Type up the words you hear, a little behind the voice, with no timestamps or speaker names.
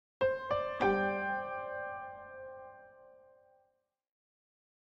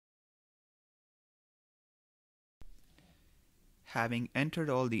Having entered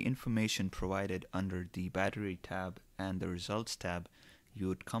all the information provided under the Battery tab and the Results tab, you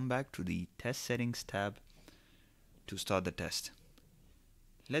would come back to the Test Settings tab to start the test.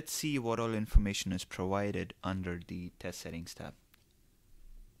 Let's see what all information is provided under the Test Settings tab.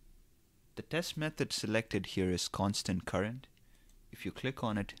 The test method selected here is constant current. If you click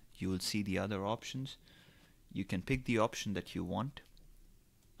on it, you will see the other options. You can pick the option that you want.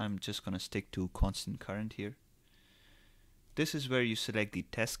 I'm just going to stick to constant current here. This is where you select the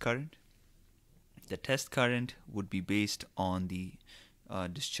test current. The test current would be based on the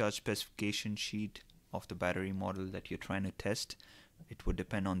discharge specification sheet of the battery model that you're trying to test. It would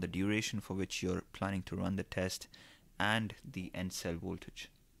depend on the duration for which you're planning to run the test and the end cell voltage.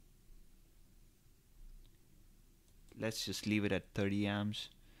 Let's just leave it at 30 amps.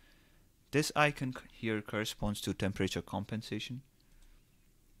 This icon here corresponds to temperature compensation.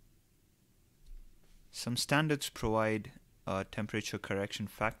 Some standards provide temperature correction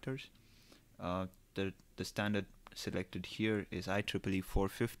factors. The standard selected here is IEEE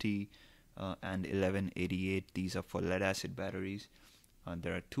 450 and 1188. These are for lead acid batteries.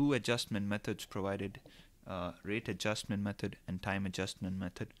 There are two adjustment methods provided, rate adjustment method and time adjustment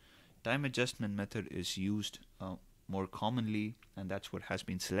method. Time adjustment method is used more commonly, and that's what has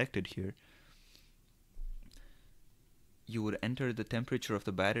been selected here. You would enter the temperature of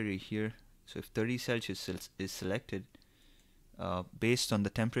the battery here. So if 30 Celsius is selected, based on the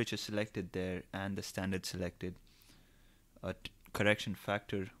temperature selected there and the standard selected, a correction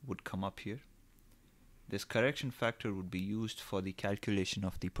factor would come up here. This correction factor would be used for the calculation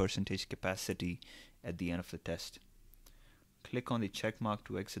of the percentage capacity at the end of the test. Click on the check mark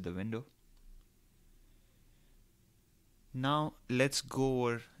to exit the window. Now let's go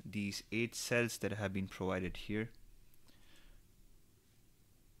over these 8 cells that have been provided here.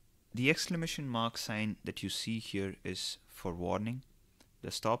 The exclamation mark sign that you see here is for warning.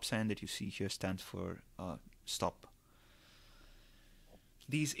 The stop sign that you see here stands for stop.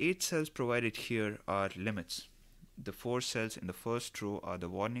 These 8 cells provided here are limits. The 4 cells in the first row are the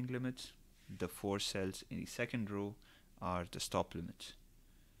warning limits. The 4 cells in the second row are the stop limits.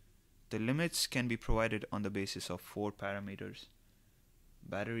 The limits can be provided on the basis of 4 parameters: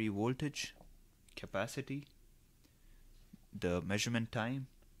 battery voltage, capacity, the measurement time,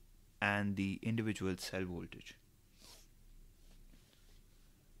 and the individual cell voltage.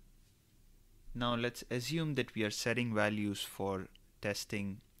 Now let's assume that we are setting values for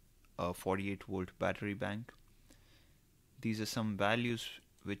testing a 48 volt battery bank. These are some values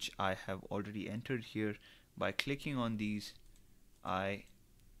which I have already entered here. By clicking on these, I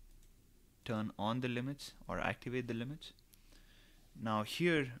turn on the limits or activate the limits. Now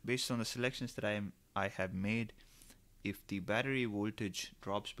here, based on the selections that I have made, if the battery voltage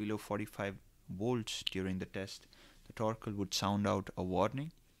drops below 45 volts during the test, the TORKEL would sound out a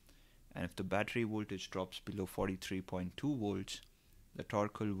warning. And if the battery voltage drops below 43.2 volts, the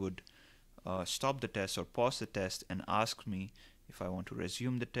TORKEL would stop the test or pause the test and ask me if I want to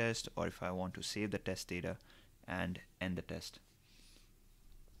resume the test or if I want to save the test data and end the test.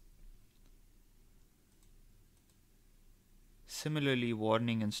 Similarly,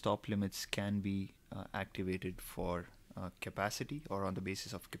 warning and stop limits can be activated for capacity or on the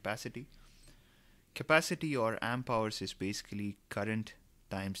basis of capacity. Capacity or amp hours is basically current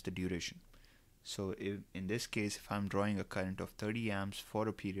times the duration. So in this case, if I'm drawing a current of 30 amps for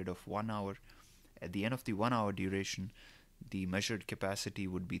a period of 1 hour, at the end of the 1 hour duration, the measured capacity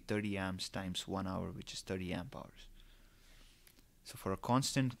would be 30 amps times 1 hour, which is 30 amp hours. So for a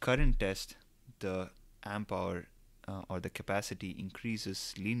constant current test, the amp hour or the capacity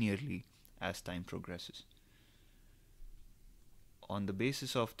increases linearly as time progresses. On the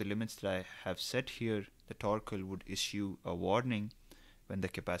basis of the limits that I have set here, the TORKEL would issue a warning when the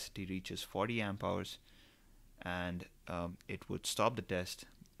capacity reaches 40 amp hours, and it would stop the test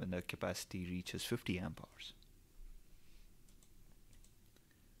when the capacity reaches 50 amp hours.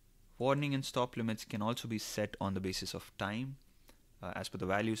 Warning and stop limits can also be set on the basis of time. As per the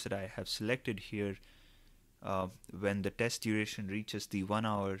values that I have selected here, when the test duration reaches the 1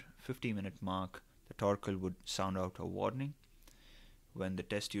 hour 50 minute mark, the TORKEL would sound out a warning. When the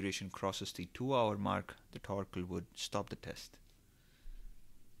test duration crosses the 2 hour mark, the TORKEL would stop the test.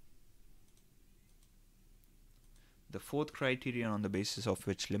 The fourth criterion on the basis of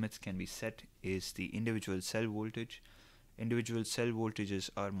which limits can be set is the individual cell voltage. Individual cell voltages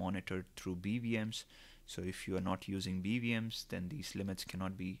are monitored through BVMs, so if you are not using BVMs, then these limits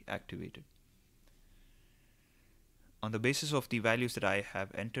cannot be activated. On the basis of the values that I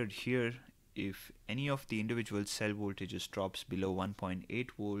have entered here, if any of the individual cell voltages drops below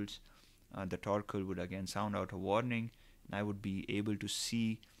 1.8 volts, the TORKEL would again sound out a warning, I would be able to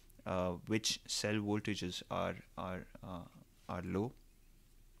see which cell voltages are low.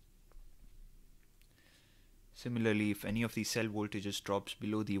 Similarly, if any of these cell voltages drops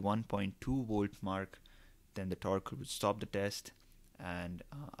below the 1.2 volt mark, then the TORKEL would stop the test and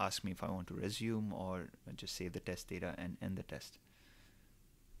ask me if I want to resume or just save the test data and end the test.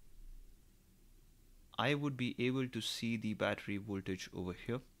 I would be able to see the battery voltage over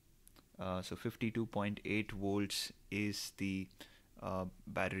here. So 52.8 volts is the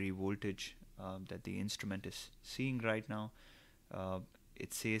battery voltage that the instrument is seeing right now.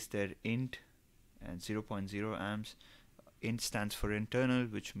 It says there int and 0.0 amps. Int stands for internal,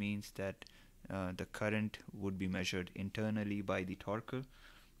 which means that the current would be measured internally by the TORKEL.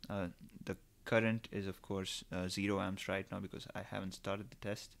 The current is of course 0 amps right now because I haven't started the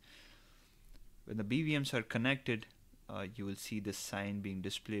test. When the BVMs are connected, you will see this sign being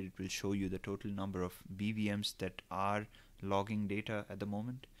displayed. It will show you the total number of BVMs that are logging data at the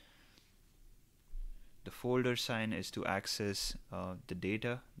moment. The folder sign is to access the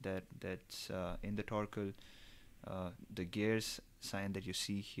data that's in the TORKEL. The gears sign that you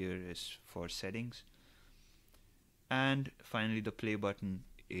see here is for settings. And finally, the play button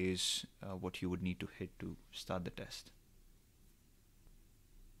is what you would need to hit to start the test.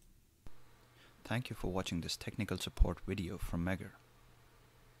 Thank you for watching this technical support video from Megger.